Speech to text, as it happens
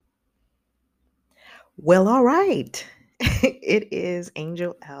Well, all right. It is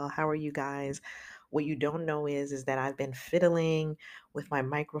Angel L. How are you guys? What you don't know is that I've been fiddling with my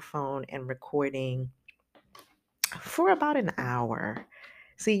microphone and recording for about an hour.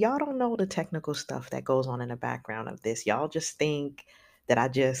 See, y'all don't know the technical stuff that goes on in the background of this. Y'all just think that I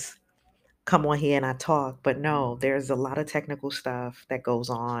just come on here and I talk, but no, there's a lot of technical stuff that goes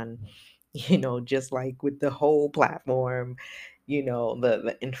on, just like with the whole platform,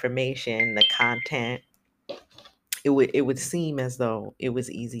 the information, the content. It would seem as though it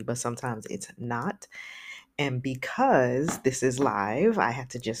was easy, but sometimes it's not. And because this is live, I had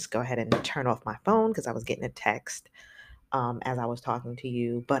to just go ahead and turn off my phone because I was getting a text as I was talking to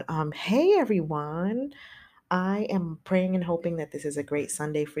you. But hey everyone, I am praying and hoping that this is a great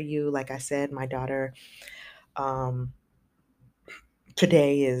Sunday for you. Like I said, my daughter um,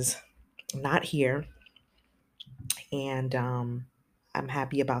 today is not here, and I'm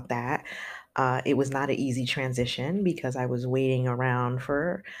happy about that. It was not an easy transition because I was waiting around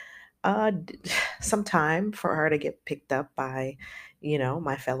for d some time for her to get picked up by,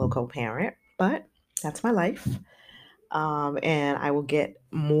 my fellow co-parent, but that's my life. And I will get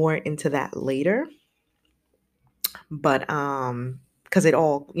more into that later, but, because it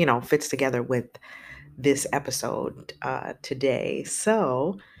all, fits together with this episode, today.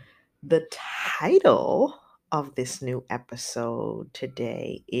 So, the title of this new episode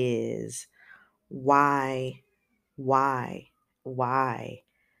today is "Why, Why, Why?"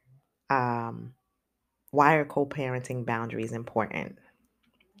 Um Why are co-parenting boundaries important?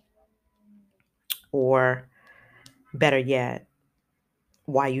 Or better yet,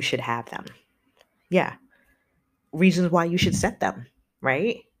 why you should have them. Yeah, reasons why you should set them,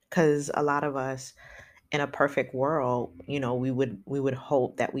 right? Cuz a lot of us in a perfect world, we would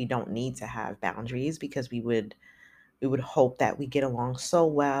hope that we don't need to have boundaries because we would hope that we get along so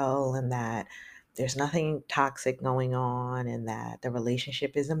well and that there's nothing toxic going on and that the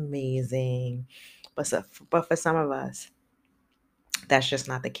relationship is amazing. But for some of us, that's just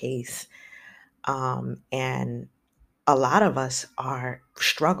not the case. And a lot of us are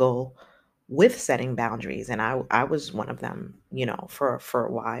struggle with setting boundaries, and I was one of them, for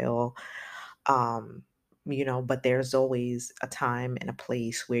a while. um but there's always a time and a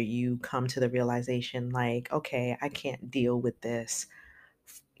place where you come to the realization, like, okay, I can't deal with this,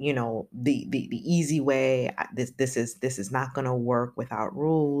 the easy way. This is not going to work without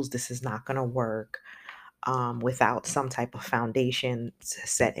rules. This is not going to work without some type of foundation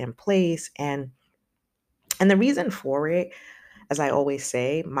set in place. And the reason for it, as I always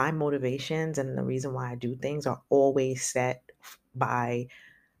say, my motivations and the reason why I do things are always set by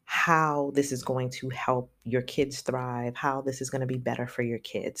how this is going to help your kids thrive, how this is going to be better for your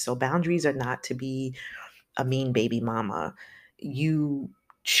kids. So boundaries are not to be a mean baby mama. You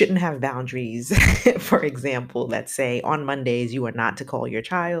shouldn't have boundaries, for example, that say on Mondays you are not to call your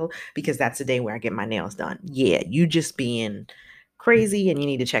child because that's the day where I get my nails done. Yeah, you just being crazy and you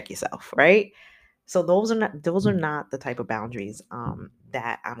need to check yourself, right? So those are not the type of boundaries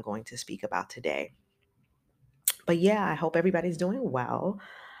that I'm going to speak about today. But yeah, I hope everybody's doing well.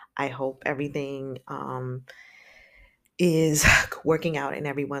 I hope everything is working out in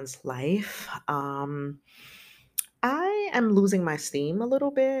everyone's life. I am losing my steam a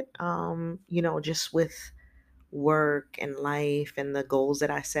little bit, just with work and life and the goals that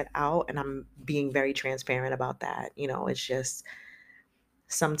I set out. And I'm being very transparent about that. It's just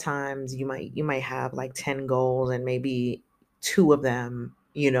sometimes you might have like 10 goals and maybe two of them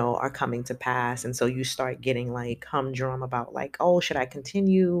are coming to pass, and so you start getting like humdrum about, like, oh, should I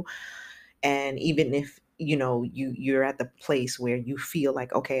continue? And even if you're at the place where you feel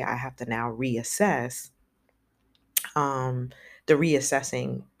like, okay, I have to now reassess, um the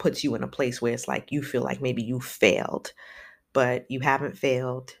reassessing puts you in a place where it's like you feel like maybe you failed, but you haven't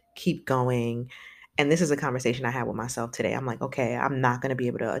failed. Keep going. And this is a conversation I had with myself today. I'm like, okay, I'm not going to be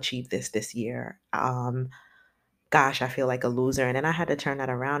able to achieve this year. Gosh, I feel like a loser. And then I had to turn that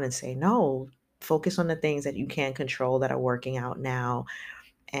around and say, no, focus on the things that you can control that are working out now,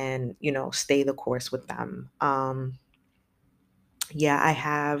 and, stay the course with them. Yeah,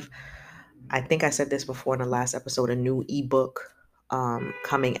 I think I said this before in the last episode, a new ebook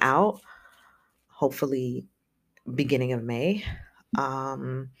coming out, hopefully beginning of May.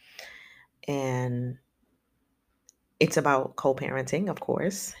 Um, and it's about co-parenting, of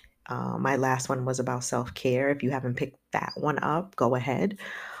course. My last one was about self-care. If you haven't picked that one up, go ahead.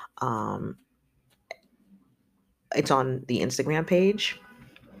 Um, it's on the Instagram page.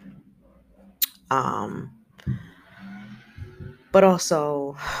 Um, but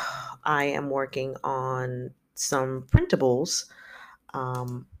also, I am working on some printables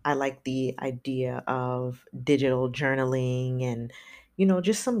I like the idea of digital journaling and,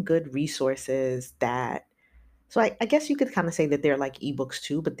 just some good resources that. So I guess you could kind of say that they're like ebooks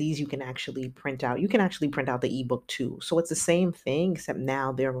too, but these you can actually print out. You can actually print out the ebook too. So it's the same thing, except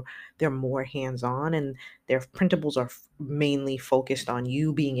now they're more hands-on, and their printables are mainly focused on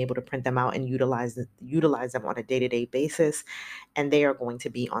you being able to print them out and utilize them on a day-to-day basis. And they are going to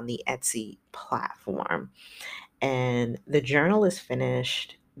be on the Etsy platform. And the journal is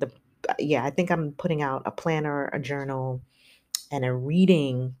finished. The Yeah, I think I'm putting out a planner, a journal, and a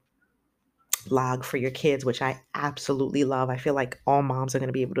reading log for your kids, which I absolutely love. I feel like all moms are going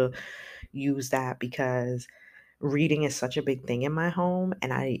to be able to use that because reading is such a big thing in my home,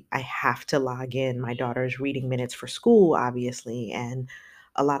 and I have to log in my daughter's reading minutes for school, obviously. And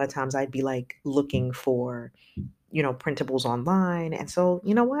a lot of times I'd be like looking for, printables online. And so,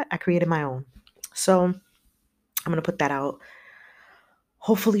 you know what? I created my own. So I'm going to put that out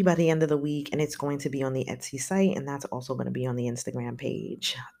hopefully by the end of the week, and it's going to be on the Etsy site, and that's also going to be on the Instagram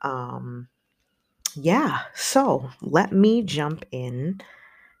page. Yeah, so let me jump in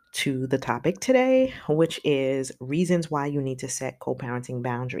to the topic today, which is reasons why you need to set co-parenting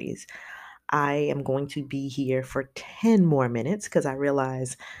boundaries. I am going to be here for 10 more minutes because I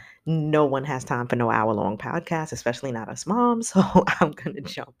realize no one has time for no hour-long podcast, especially not us moms. So I'm going to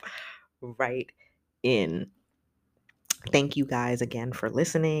jump right in. Thank you guys again for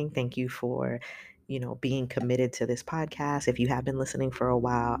listening. Thank you for, being committed to this podcast. If you have been listening for a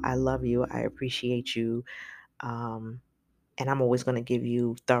while, I love you. I appreciate you. Um, and I'm always going to give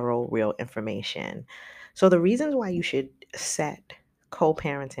you thorough, real information. So, the reasons why you should set co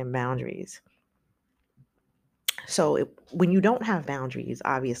parenting boundaries. So, when you don't have boundaries,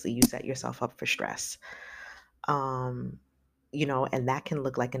 obviously you set yourself up for stress. Um, and that can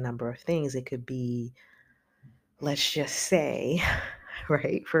look like a number of things. It could be, let's just say,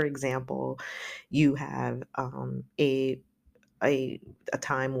 right? For example, you have a a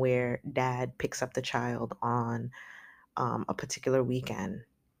time where dad picks up the child on a particular weekend,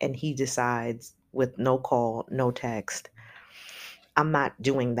 and he decides with no call, no text, I'm not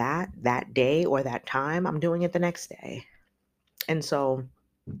doing that day or that time. I'm doing it the next day. And so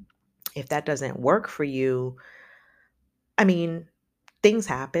if that doesn't work for you, I mean, things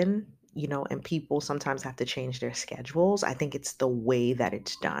happen, and people sometimes have to change their schedules. I think it's the way that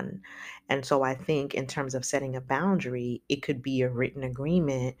it's done. And so I think in terms of setting a boundary, it could be a written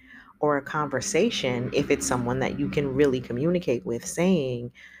agreement or a conversation if it's someone that you can really communicate with,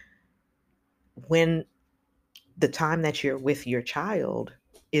 saying, when the time that you're with your child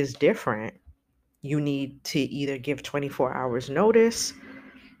is different, you need to either give 24 hours notice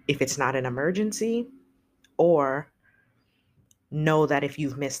if it's not an emergency, or know that if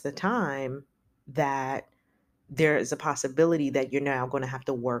you've missed the time, that there is a possibility that you're now going to have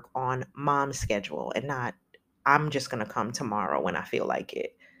to work on mom's schedule and not, I'm just going to come tomorrow when I feel like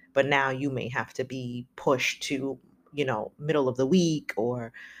it. But now you may have to be pushed to, middle of the week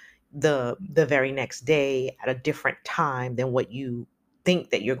or the very next day at a different time than what you think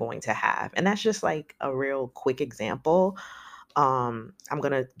that you're going to have. And that's just like a real quick example. I'm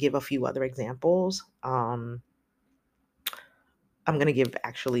going to give a few other examples. I'm going to give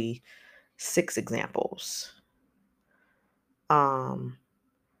actually 6 examples. Um,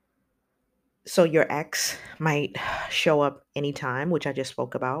 so your ex might show up anytime, which I just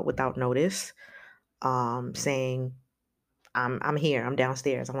spoke about, without notice, saying, I'm here, I'm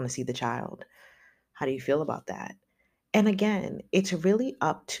downstairs, I want to see the child. How do you feel about that? And again, it's really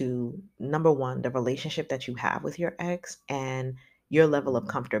up to, number one, the relationship that you have with your ex and your level of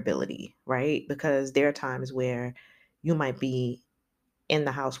comfortability, right? Because there are times where you might be in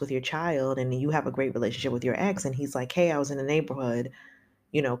the house with your child and you have a great relationship with your ex, and he's like, hey, I was in the neighborhood,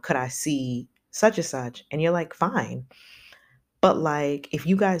 could I see such and such? And you're like, fine. But like, if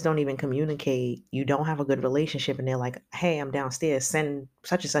you guys don't even communicate, you don't have a good relationship, and they're like, hey, I'm downstairs, send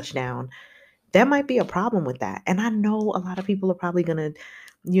such and such down, there might be a problem with that. And I know a lot of people are probably going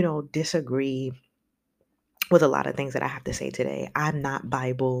to, disagree with a lot of things that I have to say today. I'm not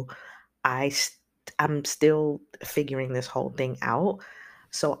Bible. I st- I'm still figuring this whole thing out.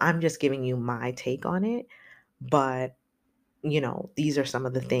 So I'm just giving you my take on it, but these are some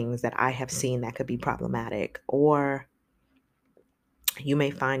of the things that I have seen that could be problematic. Or you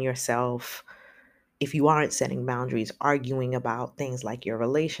may find yourself, if you aren't setting boundaries, arguing about things like your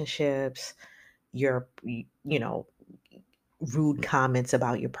relationships, your rude comments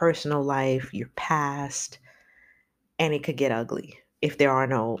about your personal life, your past, and it could get ugly if there are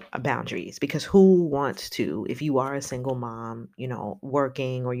no boundaries. Because who wants to, if you are a single mom,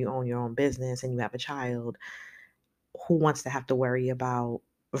 working, or you own your own business and you have a child, who wants to have to worry about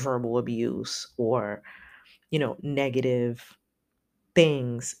verbal abuse or, negative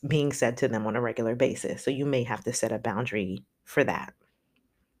things being said to them on a regular basis. So you may have to set a boundary for that.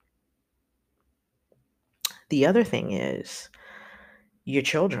 The other thing is your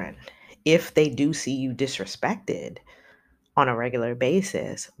children. If they do see you disrespected on a regular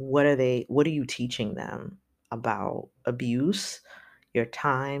basis, what are you teaching them about abuse, your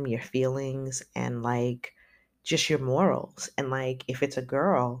time, your feelings, and like just your morals? And like if it's a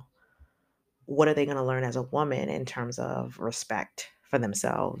girl, what are they going to learn as a woman in terms of respect for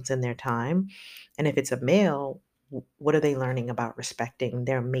themselves and their time? And if it's a male, what are they learning about respecting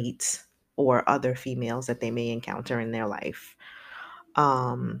their mates or other females that they may encounter in their life?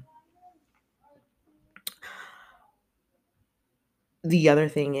 Um, the other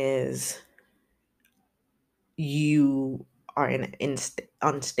thing is you are in an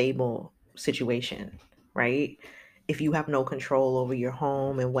unstable situation, right? If you have no control over your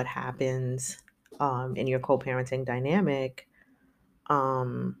home and what happens in your co-parenting dynamic,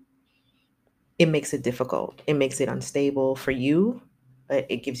 um, it makes it difficult. It makes it unstable for you.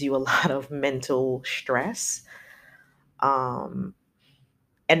 It gives you a lot of mental stress. Um,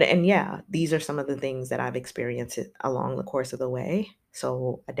 and yeah, these are some of the things that I've experienced along the course of the way.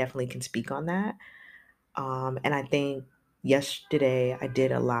 So I definitely can speak on that. And I think yesterday I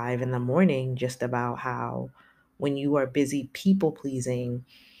did a live in the morning just about how when you are busy people pleasing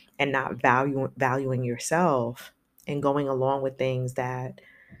and not valuing yourself and going along with things that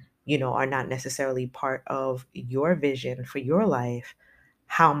are not necessarily part of your vision for your life,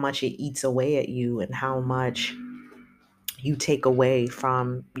 how much it eats away at you and how much you take away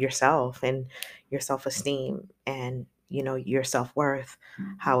from yourself and your self-esteem and your self-worth,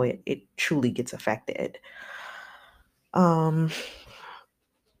 how it truly gets affected. um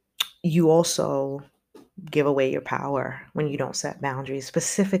you also give away your power when you don't set boundaries,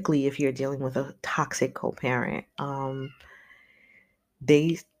 specifically if you're dealing with a toxic co-parent.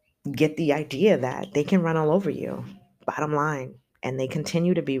 They get the idea that they can run all over you, bottom line, and they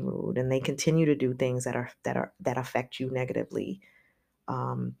continue to be rude and they continue to do things that affect you negatively.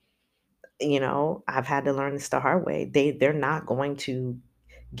 um I've had to learn this the hard way. They're not going to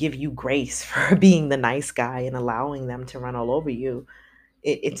give you grace for being the nice guy and allowing them to run all over you.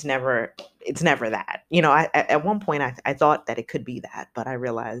 It's never that. At one point I thought that it could be that, but I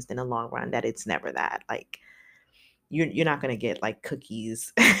realized in the long run that it's never that. Like you're not going to get like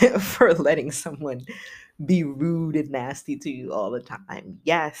cookies for letting someone be rude and nasty to you all the time.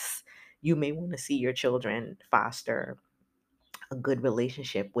 Yes, you may want to see your children foster a good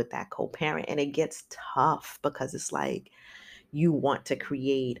relationship with that co-parent, and it gets tough because it's like you want to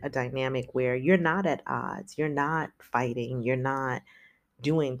create a dynamic where you're not at odds, you're not fighting, you're not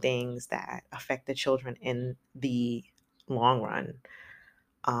doing things that affect the children in the long run.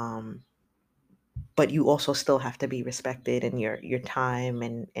 um but you also still have to be respected, and your time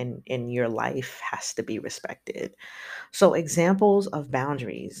and your life has to be respected. So examples of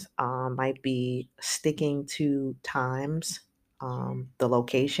boundaries might be sticking to times, the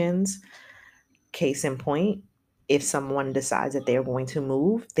locations. Case in point, if someone decides that they're going to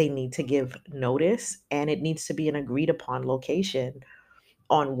move, they need to give notice, and it needs to be an agreed upon location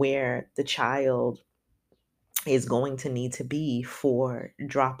on where the child is going to need to be for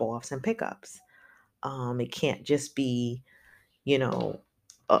drop offs and pickups. It can't just be, you know,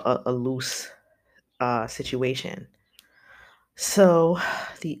 a loose situation. So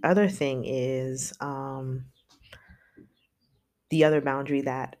the other thing is, the other boundary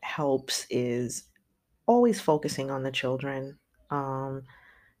that helps is always focusing on the children. Um,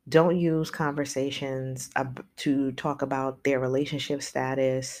 don't use conversations to talk about their relationship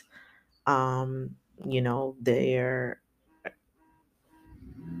status, um, their,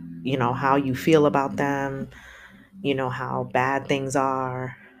 how you feel about them, how bad things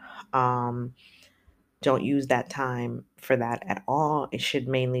are. Um, don't use that time for that at all. It should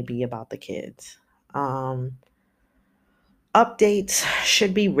mainly be about the kids. Um, Updates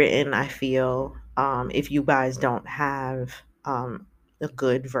should be written, I feel. If you guys don't have a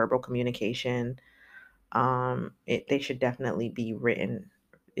good verbal communication, they should definitely be written.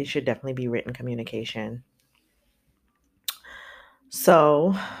 It should definitely be written communication.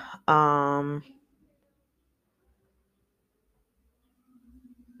 So, um,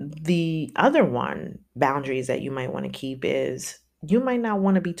 the other one, boundaries that you might want to keep is you might not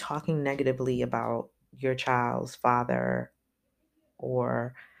want to be talking negatively about your child's father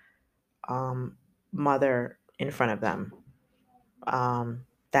or um, mother in front of them.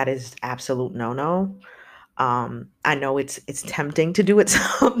 That is absolute no no. I know it's tempting to do it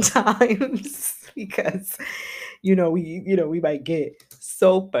sometimes because we might get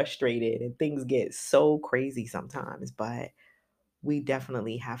so frustrated and things get so crazy sometimes, but we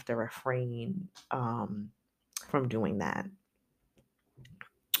definitely have to refrain from doing that.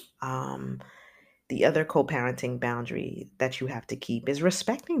 Um, the other co-parenting boundary that you have to keep is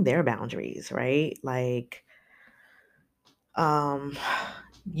respecting their boundaries, right? Like, um,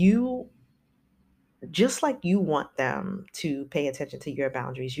 you just like you want them to pay attention to your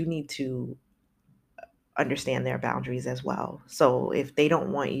boundaries, you need to understand their boundaries as well. So if they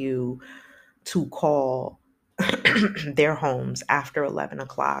don't want you to call their homes after 11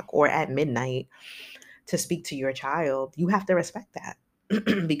 o'clock or at midnight to speak to your child, you have to respect that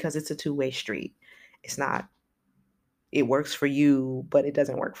because it's a two-way street. It's not, it works for you, but it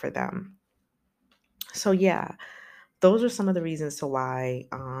doesn't work for them. So, yeah, those are some of the reasons to why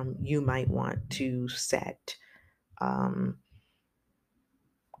you might want to set um,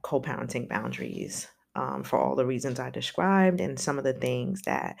 co parenting boundaries for all the reasons I described and some of the things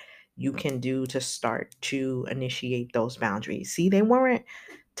that you can do to start to initiate those boundaries. See, they weren't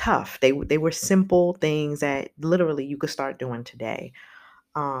tough. They were simple things that literally you could start doing today.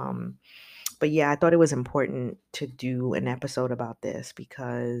 Um, but yeah, I thought it was important to do an episode about this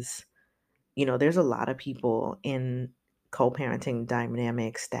because there's a lot of people in co-parenting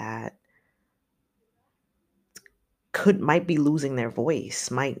dynamics that might be losing their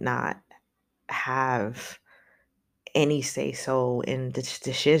voice, might not have any say so in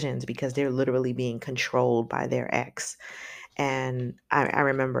decisions because they're literally being controlled by their ex. And I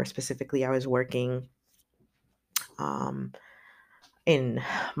remember specifically, I was working um, in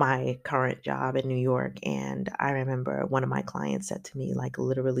my current job in New York, and I remember one of my clients said to me, like,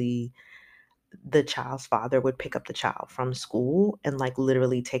 literally, the child's father would pick up the child from school and like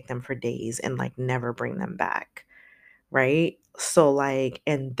literally take them for days and like never bring them back. Right. So, like,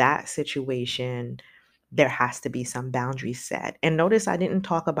 in that situation, there has to be some boundaries set. And notice I didn't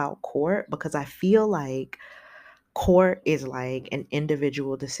talk about court because I feel like court is like an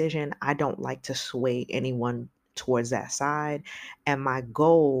individual decision. I don't like to sway anyone towards that side. And my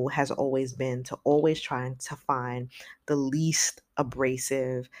goal has always been to always try to find the least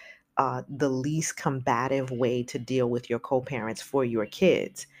abrasive, the least combative way to deal with your co parents for your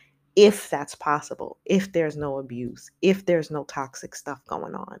kids. If that's possible, if there's no abuse, if there's no toxic stuff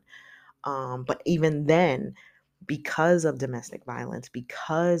going on. But even then, because of domestic violence,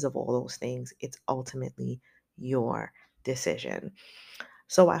 because of all those things, it's ultimately your decision.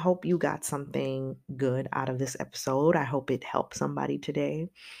 So I hope you got something good out of this episode. I hope it helped somebody today.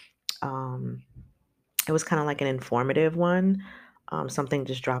 Um, it was kind of like an informative one. Something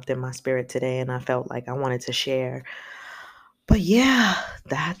just dropped in my spirit today, and I felt like I wanted to share. But yeah,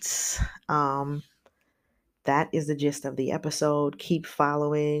 um, that is the gist of the episode. Keep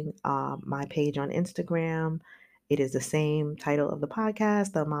following my page on Instagram. It is the same title of the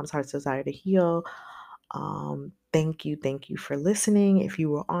podcast, The Mom's Heart's Desire to Heal. Thank you for listening. If you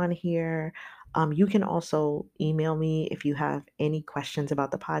were on here, you can also email me if you have any questions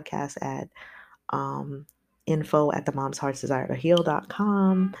about the podcast at info at the mom's heart's desire to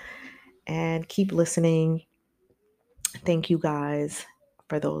heal.com. And keep listening. Thank you guys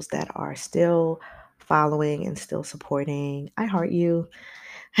for those that are still following and still supporting. I heart you.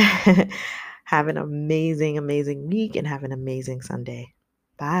 Have an amazing, amazing week and have an amazing Sunday.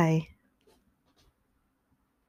 Bye.